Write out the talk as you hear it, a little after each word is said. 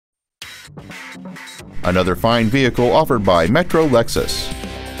Another fine vehicle offered by MetroLexus.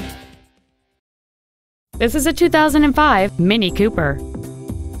 This is a 2005 MINI Cooper.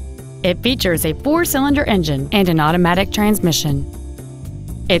 It features a 4-cylinder engine and an automatic transmission.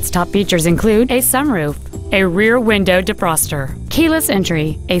 Its top features include a sunroof, a rear window defroster, keyless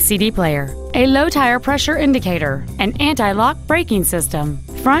entry, a CD player, a low tire pressure indicator, an anti-lock braking system,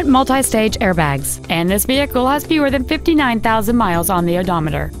 front multi-stage airbags, and this vehicle has fewer than 59,000 miles on the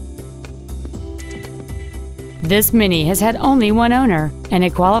odometer. This Mini has had only one owner, and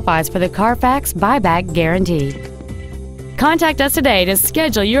it qualifies for the Carfax buyback guarantee. Contact us today to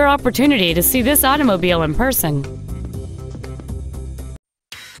schedule your opportunity to see this automobile in person.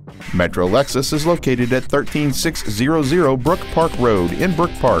 MetroLexus is located at 13600 Brook Park Road in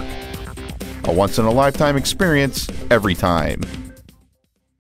Brook Park. A once-in-a-lifetime experience every time.